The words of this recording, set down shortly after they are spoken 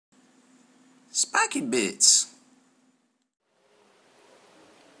Spiky Bits.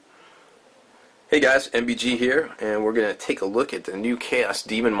 Hey guys, MBG here, and we're going to take a look at the new Chaos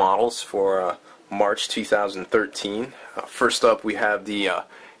Demon models for March 2013. First up, we have the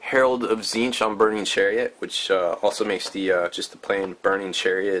Herald of Tzeentch on Burning Chariot, which also makes the just the plain Burning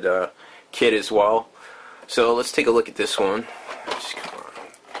Chariot kit as well. So let's take a look at this one. Just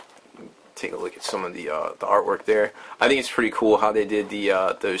take a look at some of the artwork there. I think it's pretty cool how they did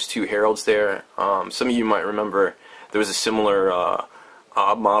the those two heralds there. Some of you might remember there was a similar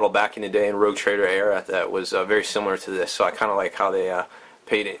model back in the day in Rogue Trader era that was very similar to this. So I kind of like how they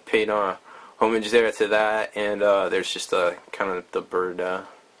paid homage there to that. And there's just kind of the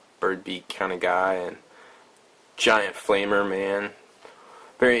bird beak kind of guy and giant flamer man.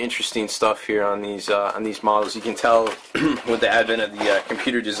 Very interesting stuff here on these models. You can tell with the advent of the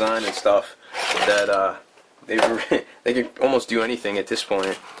computer design and stuff that they can almost do anything at this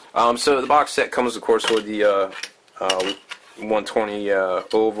point. So the box set comes, of course, with the 120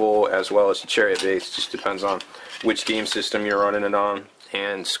 oval as well as the chariot base. Just depends on which game system you're running it on,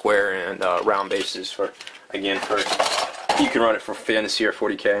 and square and round bases for you can run it for Fantasy or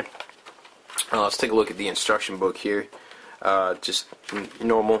 40k. Let's take a look at the instruction book here. Just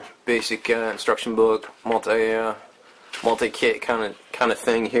normal basic instruction book, multi-kit kind of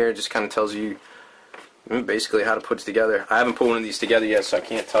thing here. Just kind of tells you basically how to put it together. I haven't put one of these together yet, so I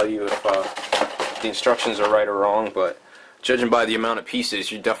can't tell you if the instructions are right or wrong, but judging by the amount of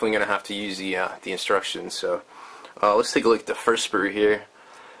pieces, you're definitely going to have to use the instructions. So let's take a look at the first sprue here.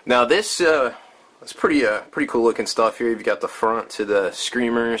 Now this it's pretty cool looking stuff here. You've got the front to the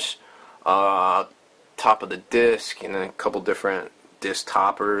screamers, top of the disc, and then a couple different disc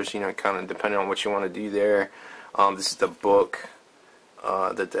toppers, you know, kind of depending on what you want to do there. This is the book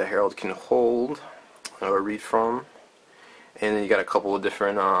that the Herald can hold or read from, and then you got a couple of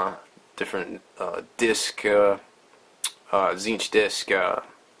different disc Tzeentch disc I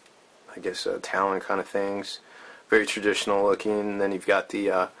guess talon kind of things, very traditional looking. And then you've got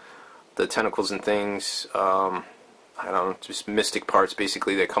the tentacles and things, I don't know, just mystic parts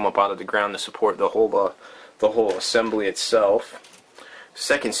basically that come up out of the ground to support the whole assembly itself.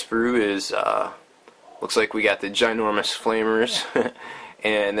 Second sprue is looks like we got the ginormous flamers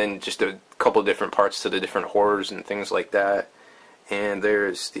and then just a couple different parts to the different horrors and things like that. And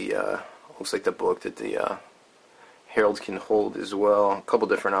there's the looks like the book that the Herald can hold as well. A couple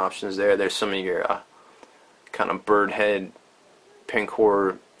different options there. There's some of your kind of bird head pink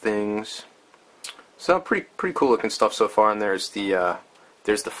horror things. So pretty cool looking stuff so far. And there's the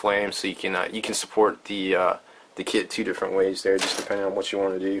flame, so you can support the kit two different ways there, just depending on what you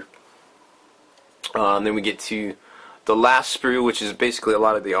want to do. And then we get to the last sprue, which is basically a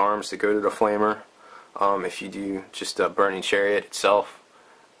lot of the arms that go to the flamer. If you do just a Burning Chariot itself,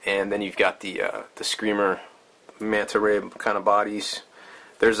 and then you've got the screamer manta ray kind of bodies.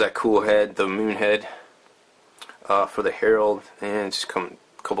 There's that cool head, the moon head, for the Herald, and just a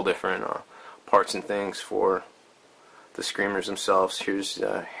couple different parts and things for the screamers themselves. Here's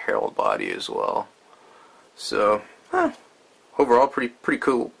the Herald body as well. So overall, pretty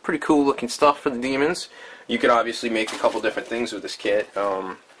cool looking stuff for the demons. You could obviously make a couple different things with this kit.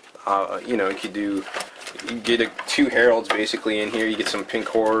 You know, you get two heralds basically in here. You get some pink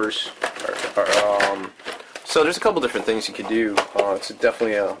horrors. So there's a couple different things you could do. It's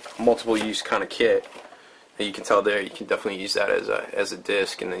definitely a multiple use kind of kit. You can tell there, you can definitely use that as a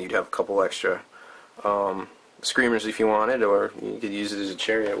disc, and then you'd have a couple extra screamers if you wanted, or you could use it as a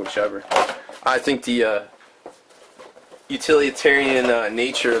chariot, whichever. I think the utilitarian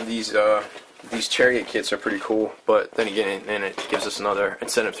nature of these chariot kits are pretty cool, but then again, and it gives us another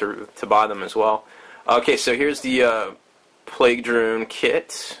incentive to buy them as well. Okay, so here's the Plague Drone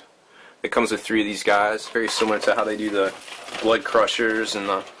kit. It comes with 3 of these guys, very similar to how they do the Blood Crushers and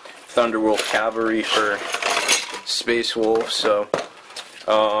the Thunderwolf Cavalry for Space Wolf. So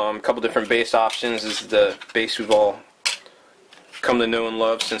a couple different base options. This is the base we've all come to know and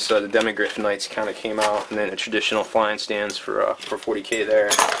love since the Demigryph Knights kind of came out, and then a traditional flying stands for 40k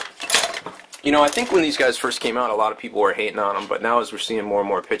there. You know, I think when these guys first came out, a lot of people were hating on them, but now as we're seeing more and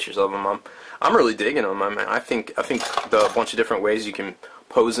more pictures of them, I'm really digging them. I think the bunch of different ways you can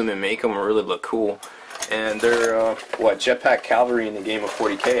pose them and make them really look cool. And they're jetpack cavalry in the game of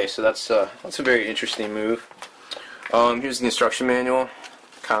 40k, so that's a very interesting move. Here's the instruction manual.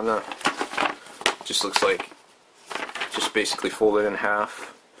 Kind of just looks like just basically folded in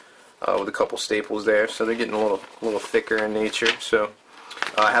half with a couple staples there. So they're getting a little thicker in nature. So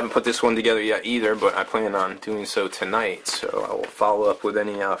I haven't put this one together yet either, but I plan on doing so tonight. So I will follow up with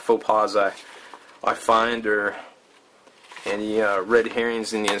any faux pas I find, or any red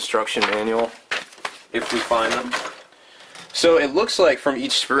herrings in the instruction manual. if we find them. So it looks like from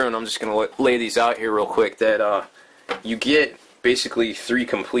each sprue, and I'm just going to lay these out here real quick, that you get basically 3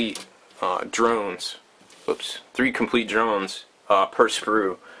 complete drones. Oops, 3 complete drones per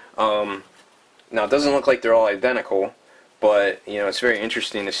sprue. Now it doesn't look like they're all identical, but you know, it's very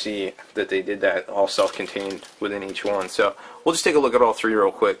interesting to see that they did that all self-contained within each one. So we'll just take a look at all 3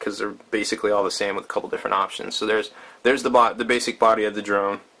 real quick, because they're basically all the same with a couple different options. So there's the basic body of the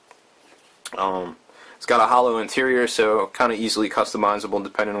drone. It's got a hollow interior, so kind of easily customizable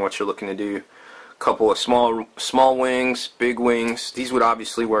depending on what you're looking to do. A couple of small wings, big wings. These would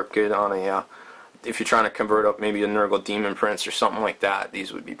obviously work good on a if you're trying to convert up maybe a Nurgle Demon Prince or something like that.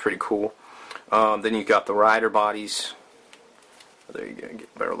 These would be pretty cool. Then you've got the rider bodies. There you go, get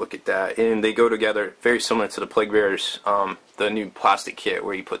a better look at that. And they go together very similar to the Plague Bearers, the new plastic kit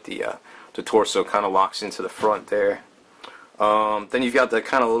where you put the torso kind of locks into the front there. Then you've got the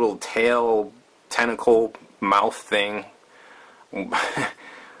kind of little tail, tentacle, mouth thing.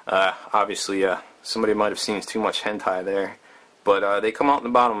 Obviously, somebody might have seen too much hentai there. But they come out the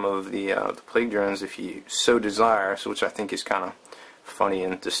bottom of the Plague drones if you so desire, so which I think is kind of funny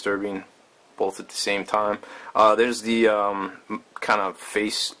and disturbing both at the same time. There's the kind of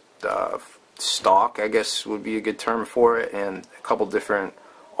face stock, I guess would be a good term for it, and a couple different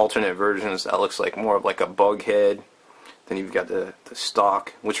alternate versions that looks like more of like a bug head. Then you've got the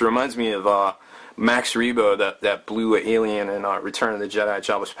stock, which reminds me of Max Rebo, that blue alien in Return of the Jedi at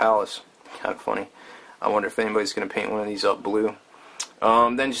Jabba's Palace. Kind of funny. I wonder if anybody's going to paint one of these up blue.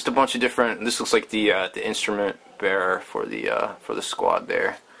 Then just a bunch of different. This looks like the instrument bearer for the squad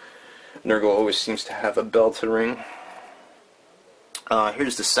there. Nurgle always seems to have a bell to ring.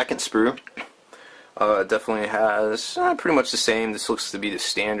 Here's the second sprue. Definitely has pretty much the same. This looks to be the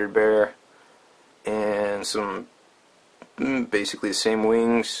standard bearer, and some basically the same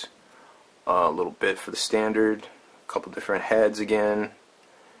wings. A little bit for the standard. A couple different heads again,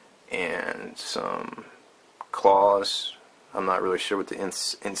 and some claws. I'm not really sure what the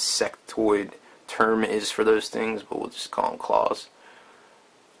insectoid term is for those things, but we'll just call them claws.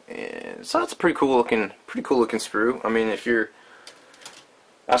 And so that's a pretty cool looking sprue. I mean,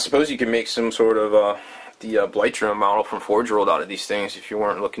 I suppose you could make some sort of the Blight drone model from Forge World out of these things if you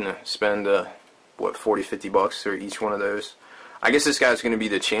weren't looking to spend what, $40-50 for each one of those. I guess this guy's going to be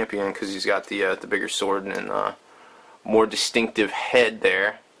the champion because he's got the bigger sword and more distinctive head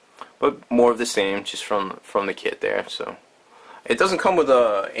there, but more of the same just from the kit there. So it doesn't come with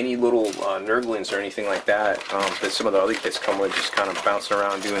any little Nurglings or anything like that that some of the other kits come with, just kind of bouncing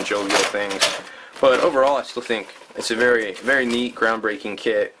around doing jovial things. But overall, I still think it's a very, very neat, groundbreaking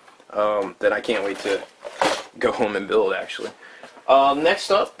kit that I can't wait to go home and build, actually.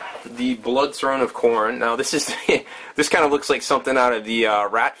 Next up, the Blood Throne of Khorne. Now, this is this kind of looks like something out of the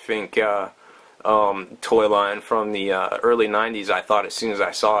Ratfink toy line from the early 90s. I thought as soon as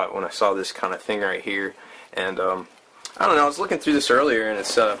I saw it, when I saw this kind of thing right here. And I don't know, I was looking through this earlier, and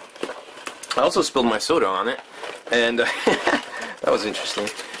it's I also spilled my soda on it, and that was interesting.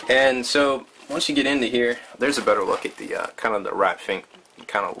 And so once you get into here, there's a better look at the kind of the Ratfink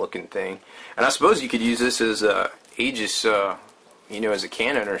kind of looking thing. And I suppose you could use this as Aegis, you know, as a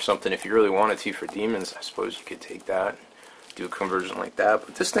cannon or something if you really wanted to for demons. I suppose you could take that, do a conversion like that.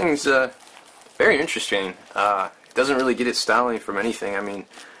 But this thing's very interesting. It doesn't really get its styling from anything. I mean,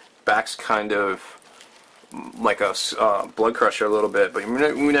 back's kind of like a Blood Crusher a little bit, but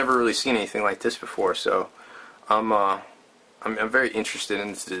we never really seen anything like this before. So I'm very interested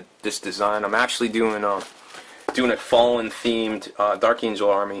in this design. I'm actually doing a Fallen themed Dark Angel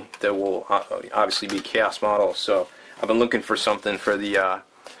army that will obviously be Chaos models. So I've been looking for something for the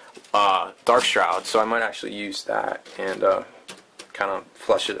Dark Shroud, so I might actually use that and kind of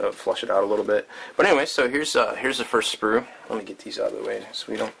flush it out a little bit. But anyway, so here's the first sprue. Let me get these out of the way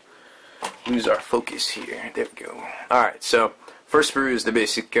so we don't lose our focus here. There we go. All right, so first sprue is the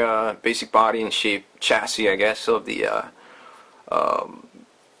basic body and shape chassis, I guess, of the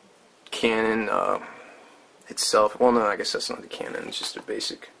cannon itself. Well, no, I guess that's not the cannon. It's just a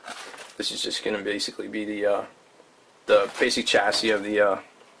basic. This is just going to basically be the basic chassis of the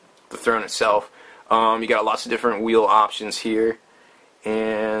throne itself. You got lots of different wheel options here,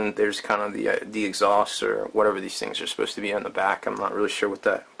 and there's kind of the exhaust or whatever these things are supposed to be on the back. I'm not really sure what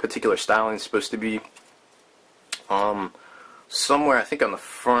that particular styling is supposed to be. Somewhere I think on the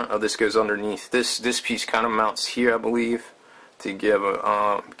front of this goes underneath. This piece kind of mounts here, I believe, to give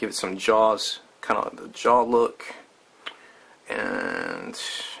it some jaws, kind of the jaw look. And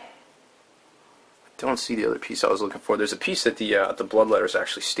don't see the other piece I was looking for. There's a piece that the blood letters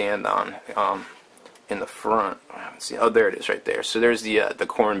actually stand on, in the front. Let's see. Oh, there it is right there. So there's the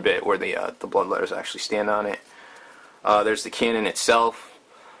Khorne bit where the blood letters actually stand on it. There's the cannon itself.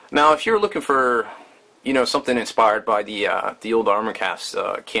 Now, if you're looking for, you know, something inspired by the old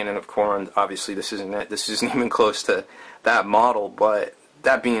Armorcast cannon of Khorne, obviously this isn't it. This isn't even close to that model. But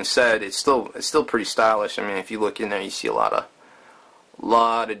that being said, it's still pretty stylish. I mean, if you look in there, you see a lot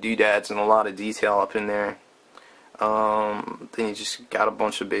of doodads and a lot of detail up in there. Then you just got a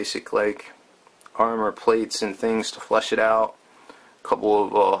bunch of basic like armor plates and things to flesh it out. A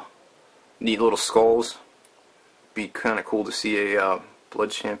couple of neat little skulls. Be kind of cool to see a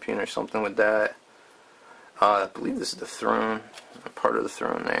blood champion or something with that. I believe this is the throne, part of the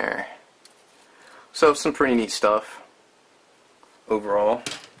throne there. So some pretty neat stuff overall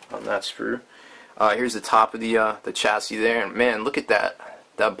on that sprue. Here's the top of the chassis there, and man, look at that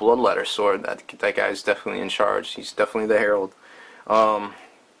bloodletter sword. That guy's definitely in charge. He's definitely the herald.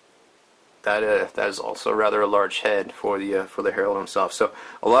 That is also rather a large head for the herald himself. So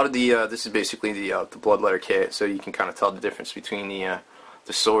a lot of this is basically the bloodletter kit. So you can kind of tell the difference between the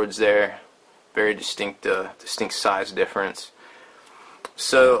swords there. Very distinct size difference.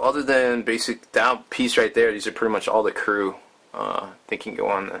 So other than that piece right there, these are pretty much all the crew that can go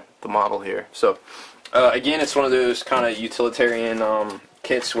on the model here. So again, it's one of those kind of utilitarian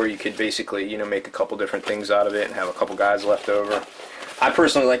kits where you could basically, you know, make a couple different things out of it and have a couple guys left over. I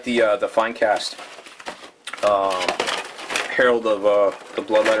personally like the Finecast Herald of the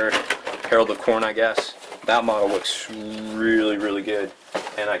Bloodletter, Herald of Khorne, I guess. That model looks really, really good,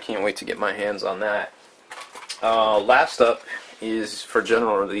 and I can't wait to get my hands on that. Last up is, for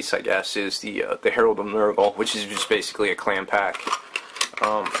general release, I guess, is the Herald of Nurgle, which is just basically a clan pack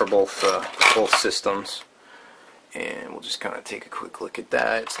for both systems. And we'll just kind of take a quick look at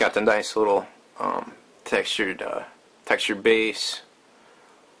that. It's got the nice little textured base.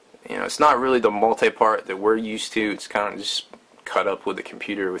 You know, it's not really the multi-part that we're used to. It's kind of just cut up with the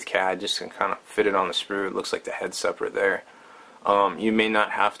computer with CAD, just to kind of fit it on the sprue. It looks like the head's separate there. You may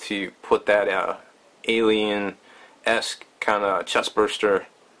not have to put that alien-esque kind of chestburster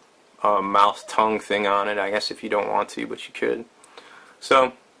mouth tongue thing on it, I guess, if you don't want to, but you could.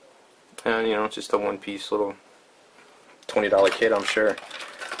 So, you know, just a one-piece little $20 kit, I'm sure.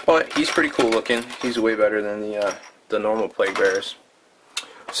 But he's pretty cool looking. He's way better than the normal Plague Bearers.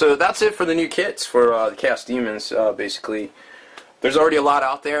 So that's it for the new kits for the Chaos Demons. Basically, there's already a lot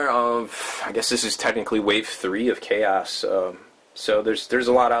out there. I guess this is technically Wave 3 of Chaos. So there's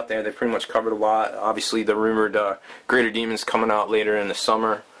a lot out there. They pretty much covered a lot. Obviously, the rumored Greater Demons coming out later in the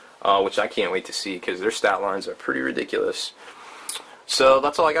summer, which I can't wait to see because their stat lines are pretty ridiculous. So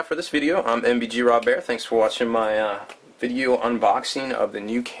that's all I got for this video. I'm MBG Rob Bear. Thanks for watching my video unboxing of the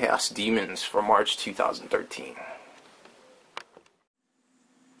new Chaos Demons for March 2013.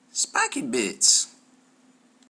 Spiky Bits.